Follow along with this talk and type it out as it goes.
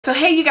So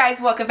hey you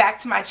guys, welcome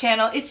back to my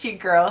channel. It's your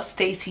girl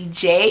Stacie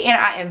J, and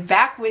I am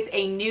back with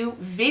a new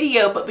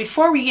video. But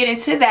before we get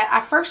into that,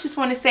 I first just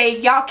want to say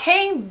y'all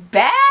came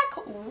back.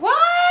 What?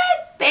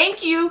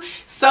 Thank you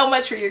so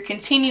much for your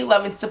continued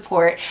love and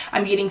support.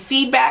 I'm getting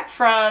feedback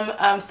from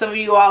some of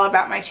you all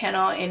about my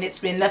channel, and it's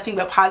been nothing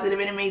but positive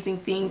and amazing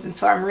things, and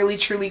so I'm really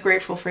truly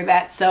grateful for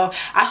that. So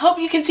I hope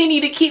you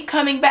continue to keep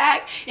coming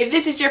back. If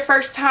this is your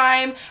first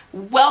time,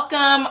 welcome.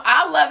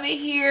 I love it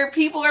here.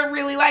 People are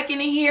really liking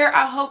it here.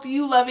 I hope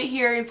you love it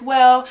here as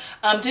well.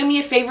 Do me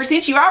a favor,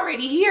 since you're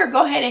already here,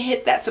 go ahead and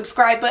hit that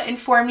subscribe button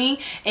for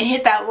me and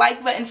hit that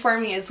like button for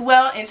me as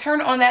well, and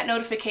turn on that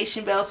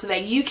notification bell so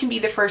that you can be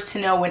the first to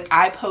know when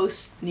I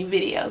post new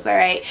videos. All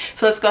right,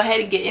 so let's go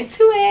ahead and get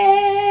into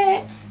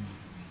it.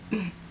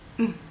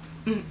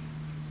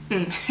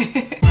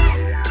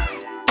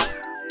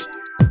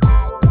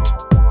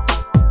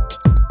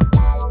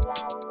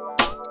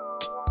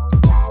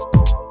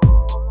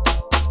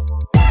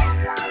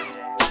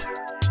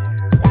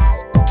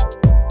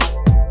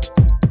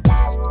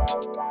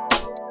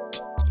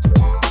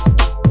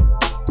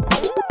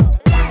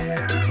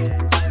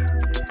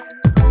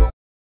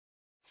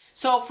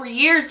 So for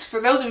years, for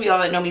those of y'all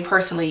that know me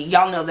personally,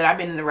 y'all know that I've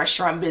been in the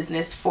restaurant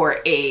business for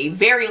a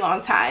very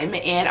long time,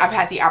 and I've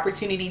had the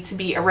opportunity to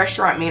be a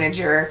restaurant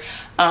manager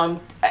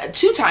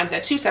 2 times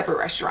at 2 separate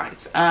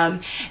restaurants.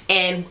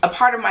 And a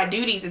part of my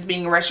duties as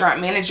being a restaurant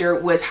manager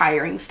was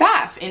hiring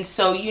staff. And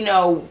so, you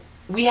know,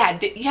 you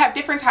have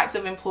different types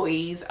of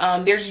employees.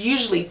 There's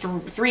usually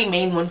 3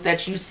 main ones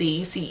that you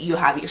see. You'll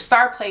have your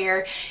star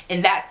player,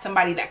 and that's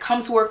somebody that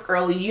comes to work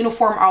early.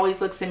 Uniform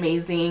always looks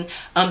amazing.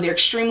 They're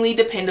extremely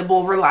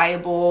dependable,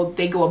 reliable.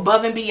 They go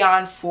above and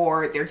beyond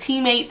for their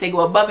teammates. They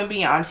go above and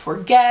beyond for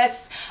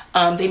guests.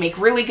 They make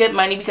really good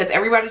money because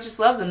everybody just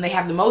loves them. They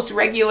have the most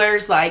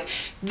regulars. Like,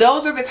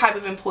 those are the type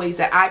of employees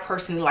that I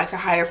personally like to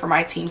hire for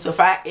my team. So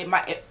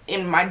if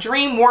in my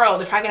dream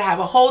world, if I could have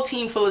a whole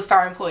team full of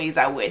star employees,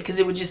 I would, because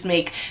it would just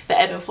make the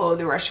ebb and flow of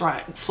the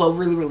restaurant flow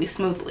really, really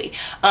smoothly.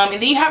 And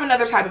then you have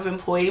another type of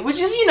employee,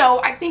 which is, you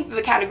know, I think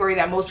the category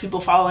that most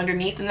people fall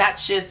underneath, and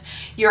that's just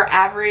your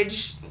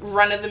average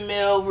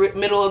run-of-the-mill,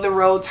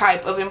 middle-of-the-road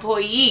type of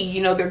employee.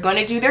 You know, they're going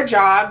to do their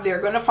job,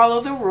 they're going to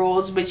follow the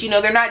rules, but you know,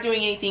 they're not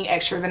doing anything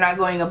extra. They're not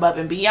going above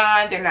and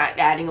beyond. They're not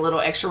adding a little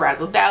extra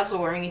razzle-dazzle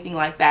or anything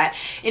like that.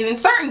 And in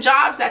certain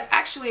jobs, that's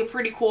actually a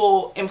pretty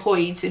cool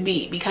employee to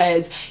be,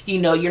 because you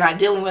know, you're not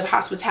dealing with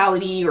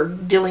hospitality or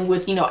dealing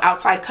with, you know,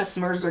 outside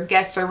customers or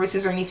guest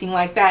services or anything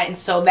like that. And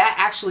so that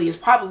actually is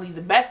probably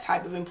the best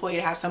type of employee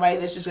to have, somebody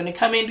that's just going to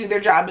come in, do their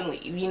job, and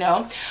leave, you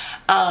know.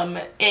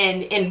 And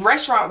in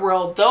restaurant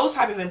world, those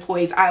type of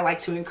employees I like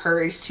to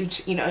encourage to,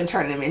 you know, and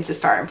turn them into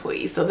star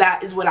employees. So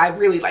that is what I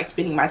really like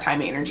spending my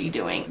time and energy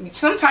doing.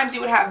 Sometimes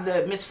you would have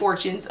the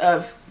misfortunes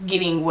of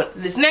getting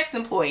this next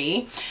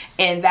employee,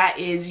 and that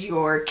is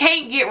your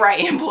can't get right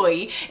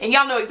employee. And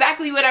y'all know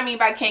exactly what I mean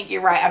by can't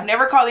get right. I've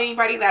never called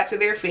anybody that to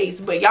their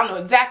face, but y'all know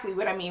exactly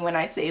what I mean when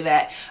I say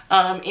that.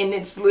 And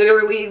it's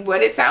literally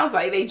what it sounds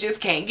like. They just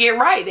can't get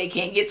right. They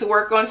can't get to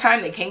work on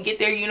time. They can't get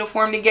their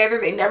uniform together.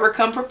 They never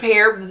come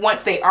prepared.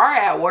 Once they are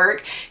at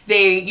work,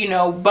 they, you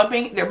know,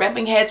 they're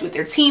bumping heads with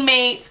their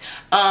teammates.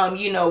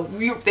 You know,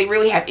 they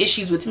really have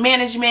issues with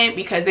management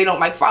because they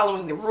don't like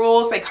following the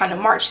rules. They kind of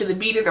march to the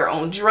beat of their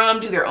own drum,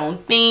 do their own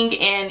thing,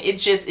 and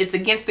it's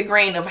against the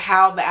grain of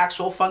how the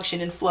actual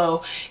function and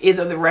flow is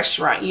of the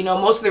restaurant. You know,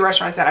 most of the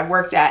restaurants that I've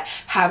worked at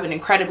have an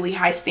incredibly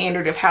high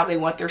standard of how they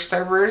want their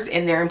servers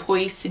and their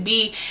employees to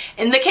be,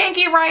 and the can't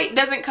get right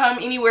doesn't come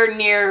anywhere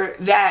near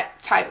that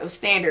type of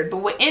standard. But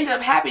what ends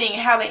up happening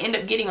and how they end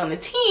up getting on the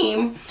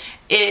team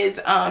is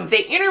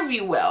they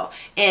interview well,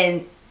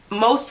 and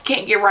most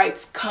can't get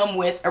rights come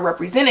with a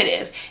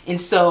representative, and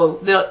so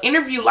they'll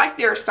interview like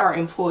they're a star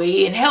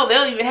employee, and hell,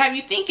 they'll even have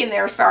you thinking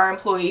they're a star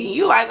employee, and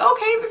you like,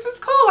 okay, this is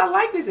cool, I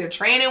like this, they're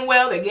training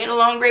well, they're getting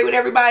along great with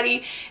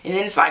everybody. And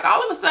then it's like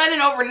all of a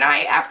sudden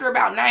overnight, after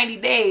about 90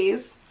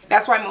 days,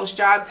 that's why most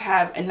jobs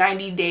have a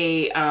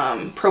 90-day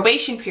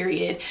probation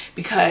period,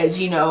 because,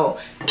 you know,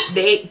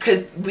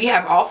 because we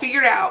have all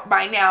figured out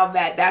by now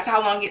that that's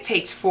how long it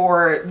takes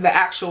for the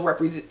actual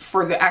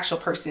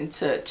person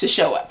to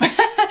show up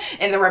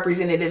and the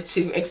representative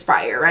to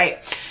expire, right?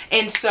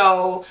 And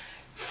so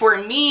for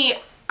me,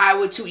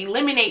 to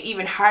eliminate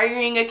even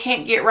hiring a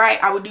can't get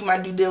right, I would do my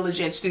due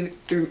diligence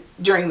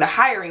during the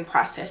hiring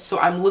process. So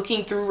I'm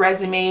looking through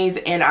resumes,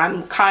 and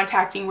I'm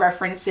contacting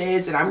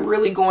references, and I'm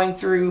really going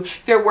through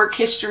their work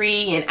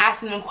history and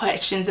asking them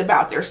questions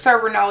about their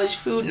server knowledge,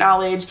 food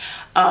knowledge,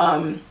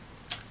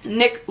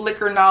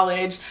 liquor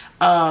knowledge,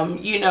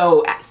 you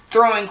know,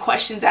 throwing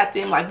questions at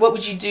them like, what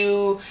would you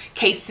do,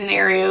 case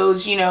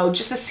scenarios, you know,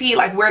 just to see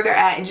like where they're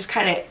at, and just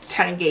kind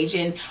of gauge.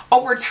 And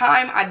over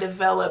time, I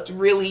developed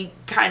really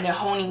kind of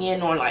honing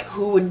in on like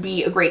who would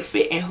be a great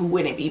fit and who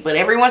wouldn't be. But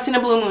every once in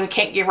a blue moon,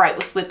 can't get right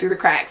will slip through the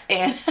cracks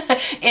and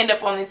end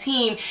up on the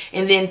team.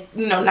 And then,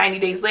 you know, 90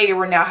 days later,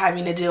 we're now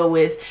having to deal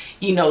with,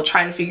 you know,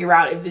 trying to figure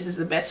out if this is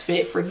the best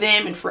fit for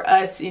them and for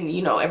us and,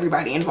 you know,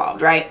 everybody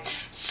involved, right?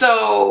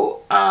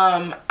 So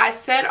I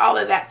said all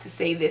of that to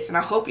say this. and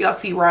I hope y'all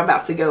see where I'm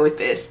about to go with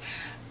this.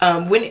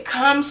 When it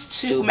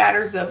comes to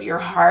matters of your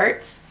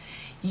heart,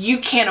 you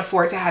can't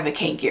afford to have a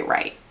can't get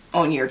right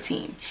on your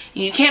team.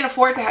 You can't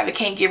afford to have a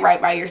can't get right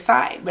by your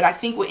side. But I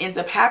think what ends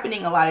up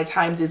happening a lot of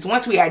times is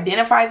once we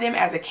identify them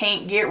as a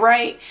can't get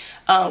right,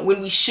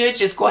 when we should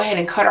just go ahead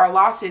and cut our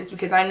losses,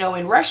 because I know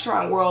in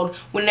restaurant world,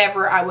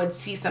 whenever I would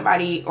see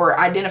somebody or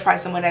identify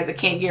someone as a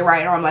can't get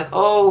right, or I'm like,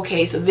 oh,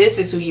 okay, so this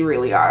is who you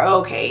really are,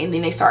 okay, and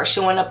then they start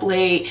showing up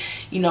late,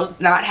 you know,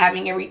 not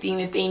having everything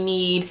that they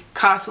need,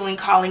 constantly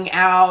calling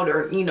out,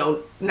 or, you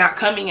know, not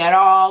coming at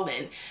all,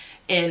 and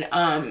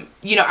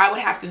you know, I would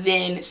have to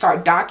then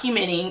start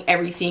documenting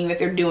everything that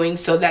they're doing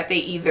so that they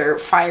either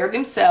fire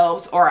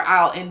themselves, or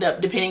I'll end up,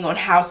 depending on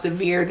how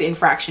severe the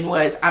infraction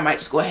was, I might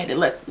just go ahead and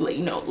let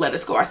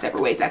us go our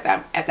separate ways at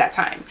that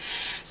time.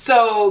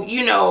 So,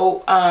 you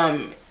know,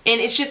 and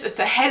it's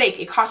a headache.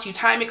 It costs you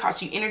time, it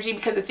costs you energy,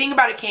 because the thing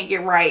about it can't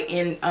get right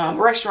in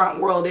restaurant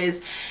world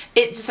is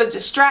it's just a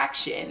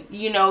distraction.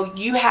 You know,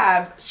 you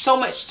have so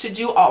much to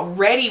do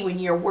already when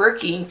you're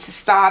working to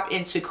stop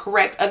and to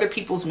correct other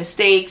people's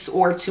mistakes,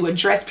 or to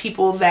address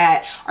people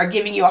that are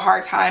giving you a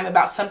hard time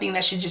about something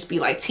that should just be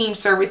like team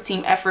service,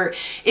 team effort.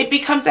 It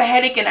becomes a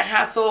headache and a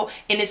hassle,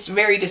 and it's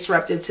very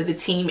disruptive to the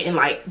team and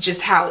like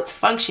just how it's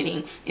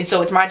functioning. And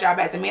so it's my job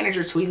as a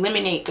manager to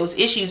eliminate those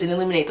issues and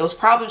eliminate those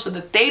problems so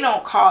that they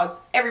don't cause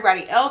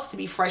everybody else to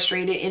be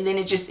frustrated, and then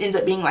it just ends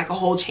up being like a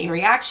whole chain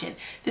reaction.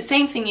 The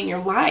same thing in your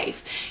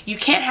life. You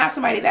can't have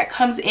somebody that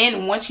comes in,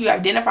 and once you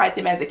identify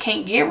them as a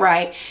can't get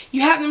right,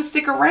 you have them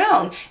stick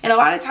around. And a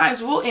lot of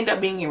times we'll end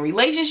up being in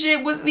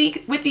relationship with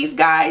these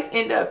guys,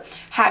 end up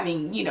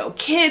having, you know,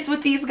 kids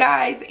with these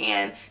guys,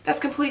 and that's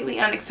completely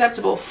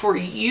unacceptable for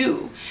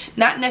you,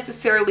 not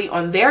necessarily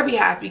on their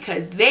behalf,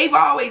 because they've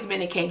always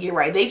been a can't get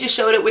right. They just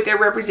showed it with their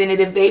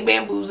representative. They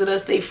bamboozled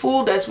us, they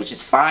fooled us, which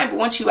is fine. But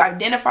once you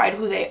identified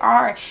who they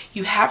are,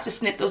 you have to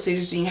snip those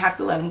scissors and you have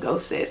to let them go,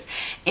 sis.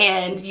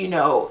 And, you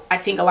know, I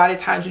think a lot of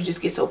times we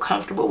just get so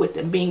comfortable with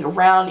them being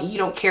around, and you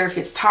don't care if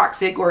it's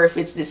toxic or if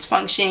it's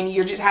dysfunction.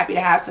 You're just happy to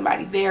have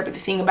somebody there. But the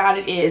thing about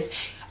it is,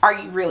 are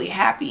you really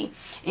happy?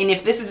 And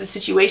if this is a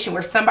situation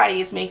where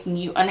somebody is making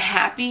you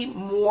unhappy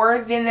more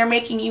than they're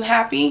making you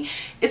happy,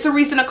 it's a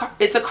reason,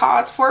 it's a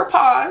cause for a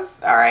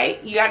pause. All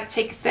right, you got to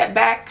take a step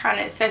back, kind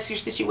of assess your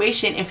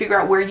situation and figure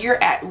out where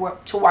you're at,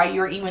 to why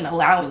you're even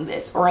allowing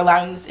this, or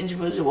allowing this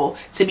individual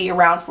to be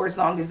around for as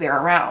long as they're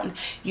around,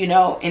 you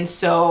know. And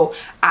so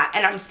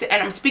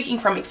I'm speaking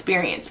from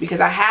experience, because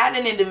I had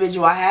an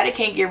individual, I had a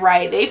can't get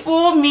right. They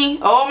fooled me.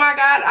 Oh my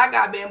God, I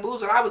got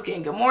bamboozled. I was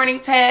getting good morning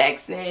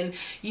texts and,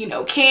 you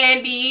know,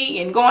 candy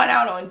and going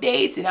out on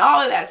dates and all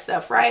of that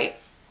stuff, right?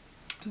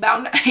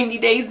 About 90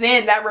 days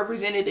in, that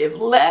representative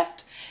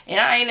left,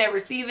 and I ain't never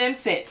see them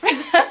since.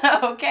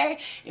 Okay?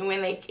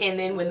 And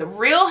then when the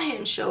real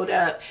him showed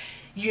up,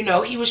 you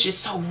know, he was just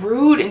so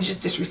rude and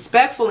just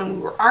disrespectful, and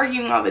we were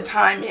arguing all the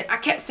time, and I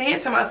kept saying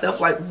to myself,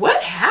 like,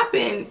 what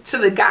happened to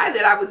the guy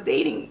that I was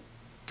dating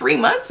 3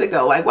 months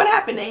ago? Like, what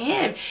happened to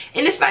him?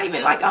 And it's not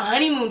even like a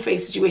honeymoon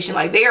phase situation.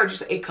 Like, they are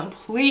just a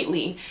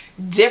completely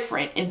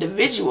different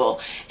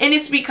individual, and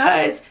it's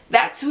because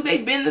that's who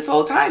they've been this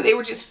whole time. They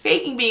were just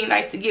faking being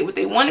nice to get what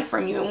they wanted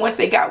from you, and once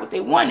they got what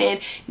they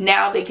wanted,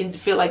 now they can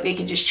feel like they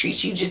can just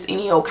treat you just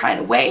any old kind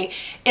of way.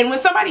 And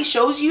when somebody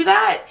shows you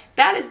that,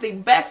 that is the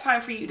best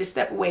time for you to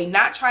step away,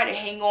 not try to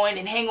hang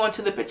on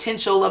to the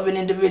potential of an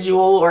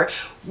individual, or,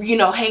 you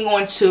know, hang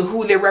on to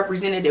who their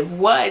representative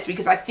was.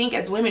 Because I think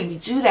as women, we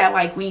do that.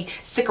 Like, we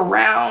stick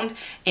around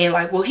and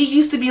like, well, he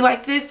used to be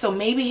like this, so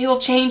maybe he'll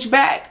change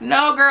back.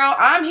 No, girl,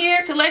 I'm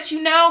here to let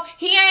you know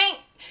he ain't.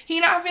 He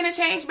not finna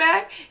change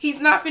back.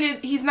 He's not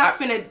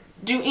finna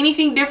do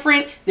anything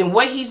different than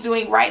what he's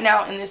doing right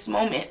now in this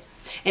moment.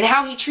 And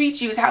how he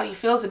treats you is how he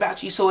feels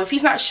about you. So if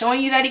he's not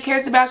showing you that he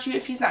cares about you,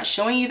 if he's not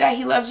showing you that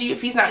he loves you,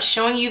 if he's not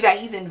showing you that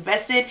he's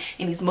invested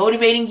and he's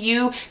motivating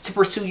you to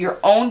pursue your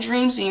own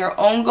dreams and your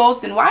own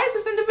goals, then why is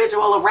this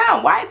individual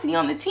around? Why is he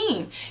on the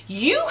team?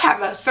 You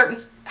have a certain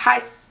high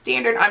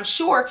standard, I'm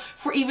sure,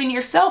 for even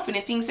yourself and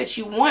the things that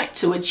you want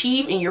to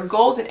achieve and your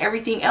goals and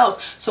everything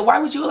else. So why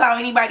would you allow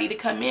anybody to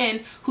come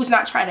in who's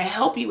not trying to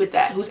help you with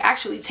that, who's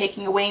actually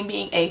taking away and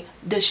being a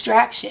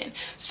distraction?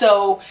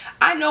 So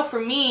I know for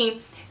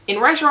me, in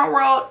restaurant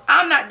world,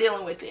 I'm not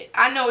dealing with it.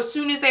 I know as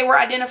soon as they were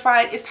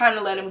identified, it's time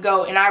to let them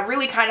go. And I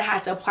really kind of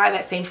had to apply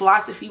that same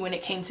philosophy when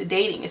it came to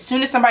dating. As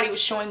soon as somebody was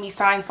showing me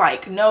signs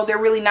like, no, they're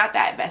really not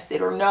that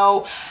vested, or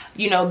no,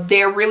 you know,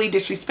 they're really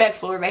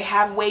disrespectful, or they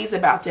have ways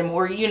about them,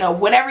 or, you know,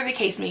 whatever the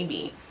case may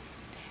be,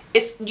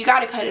 you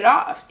got to cut it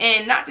off.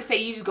 And not to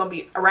say you're just going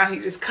to be around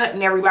here just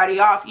cutting everybody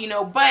off, you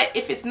know, but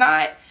if it's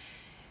not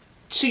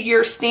to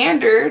your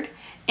standard,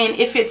 and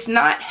if it's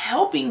not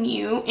helping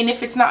you, and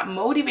if it's not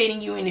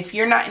motivating you, and if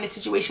you're not in a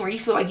situation where you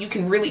feel like you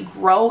can really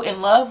grow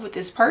in love with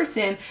this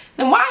person,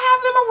 then why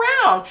have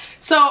them around?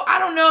 So I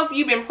don't know if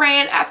you've been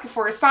praying, asking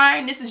for a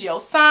sign. This is your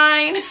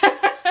sign.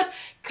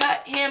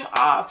 Cut him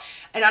off.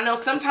 And I know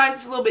sometimes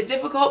it's a little bit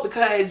difficult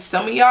because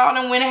some of y'all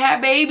done went and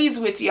had babies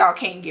with y'all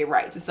can't get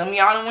rights. And some of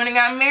y'all done went and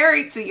got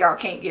married to y'all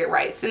can't get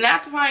rights. And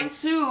that's fine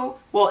too.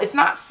 Well, it's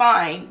not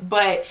fine,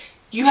 but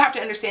you have to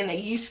understand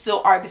that you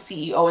still are the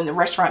CEO and the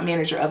restaurant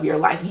manager of your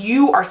life.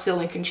 You are still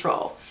in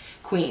control,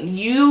 queen.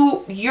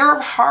 Your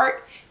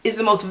heart is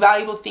the most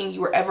valuable thing you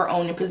will ever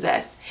own and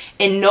possess.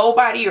 And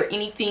nobody or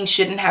anything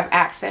shouldn't have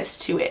access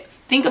to it.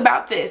 Think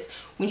about this.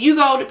 When you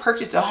go to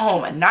purchase a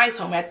home, a nice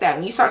home at that,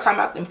 when you start talking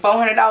about them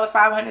 $400,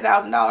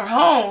 $500,000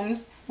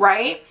 homes,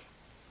 right?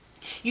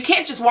 You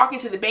can't just walk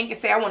into the bank and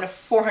say, I want a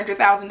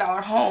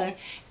 $400,000 home.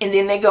 And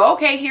then they go,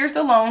 okay, here's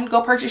the loan.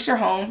 Go purchase your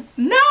home.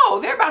 No,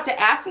 they're about to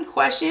ask some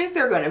questions.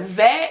 They're going to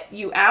vet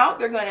you out.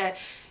 They're going to,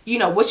 you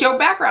know, what's your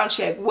background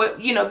check? What,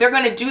 you know, they're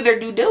going to do their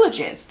due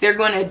diligence. They're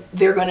going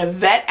to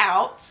vet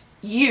out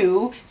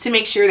you to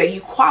make sure that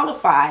you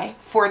qualify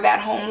for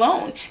that home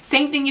loan.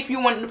 Same thing if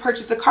you wanted to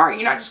purchase a car.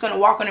 You're not just going to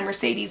walk on a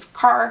Mercedes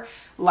car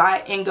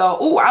lot and go,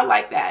 oh, I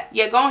like that.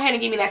 Yeah, go ahead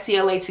and give me that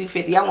CLA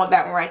 250. I want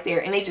that one right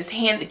there. And they just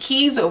hand the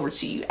keys over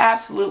to you.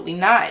 Absolutely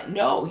not.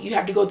 No, you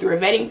have to go through a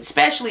vetting,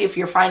 especially if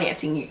you're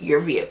financing your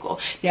vehicle.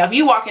 Now, if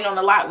you walking on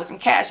the lot with some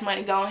cash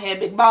money, go ahead,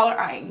 big baller,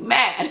 I ain't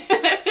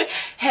mad.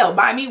 Hell,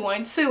 buy me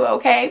one too,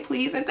 okay?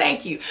 Please and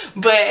thank you.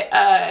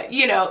 But,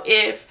 you know,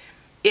 if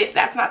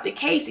that's not the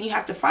case and you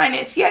have to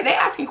finance, yeah, they're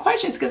asking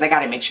questions because they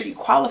got to make sure you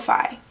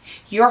qualify.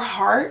 Your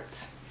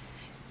heart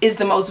is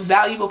the most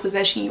valuable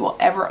possession you will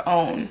ever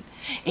own.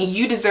 And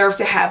you deserve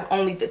to have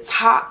only the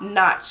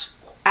top-notch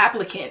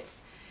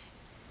applicants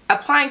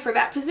applying for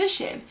that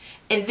position.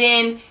 And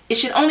then it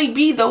should only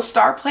be those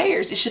star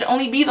players. It should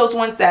only be those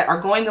ones that are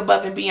going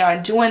above and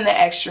beyond, doing the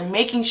extra,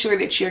 making sure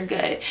that you're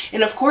good.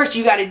 And of course,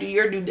 you got to do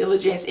your due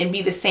diligence and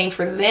be the same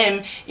for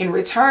them in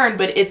return.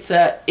 But it's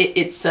a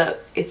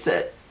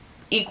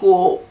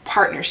equal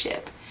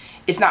partnership.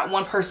 It's not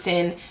one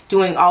person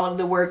doing all of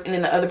the work and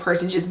then the other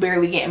person just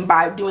barely getting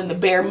by doing the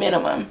bare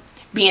minimum,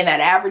 being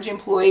that average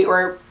employee,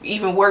 or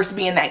even worse,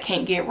 being that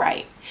can't get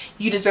right.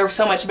 You deserve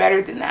so much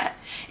better than that.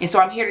 And so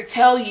I'm here to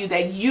tell you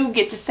that you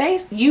get to say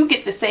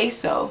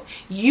so.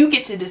 You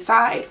get to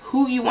decide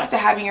who you want to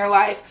have in your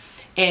life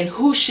and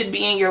who should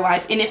be in your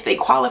life and if they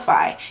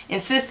qualify.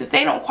 And sis, if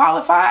they don't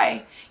qualify,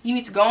 you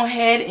need to go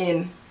ahead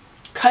and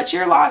cut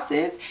your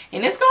losses,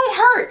 and it's gonna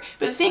hurt.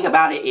 But the thing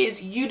about it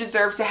is you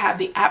deserve to have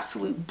the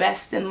absolute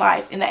best in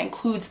life, and that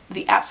includes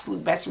the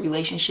absolute best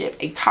relationship,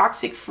 a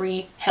toxic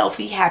free,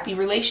 healthy, happy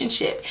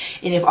relationship.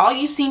 And if all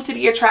you seem to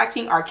be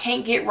attracting are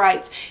can't get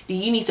rights,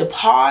 then you need to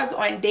pause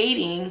on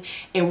dating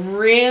and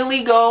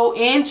really go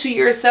into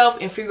yourself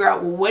and figure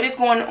out, well, what is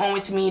going on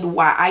with me to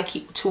where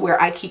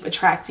I keep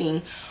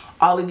attracting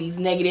all of these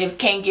negative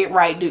can't get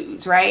right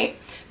dudes, right?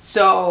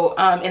 So,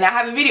 and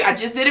I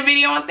just did a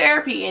video on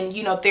therapy, and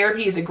you know,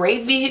 therapy is a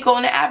great vehicle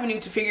and an avenue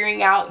to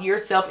figuring out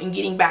yourself and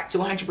getting back to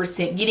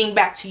 100%, getting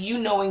back to you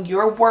knowing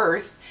your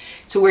worth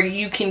to where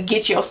you can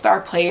get your star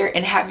player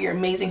and have your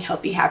amazing,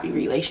 healthy, happy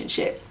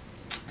relationship.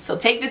 So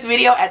take this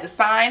video as a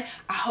sign.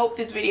 I hope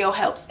this video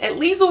helps at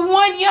least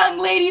one young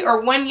lady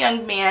or one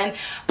young man,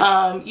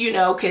 you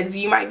know, because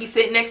you might be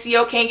sitting next to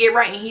your can't get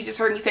right and he just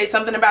heard me say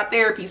something about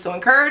therapy. So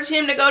encourage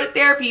him to go to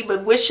therapy,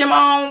 but wish him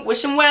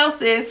well,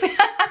 sis.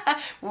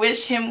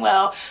 Wish him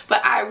well.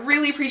 But I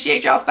really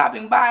appreciate y'all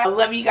stopping by. I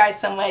love you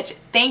guys so much.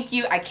 Thank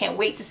you. I can't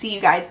wait to see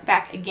you guys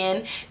back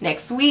again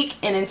next week.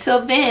 And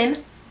until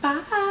then,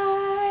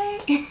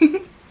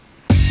 bye.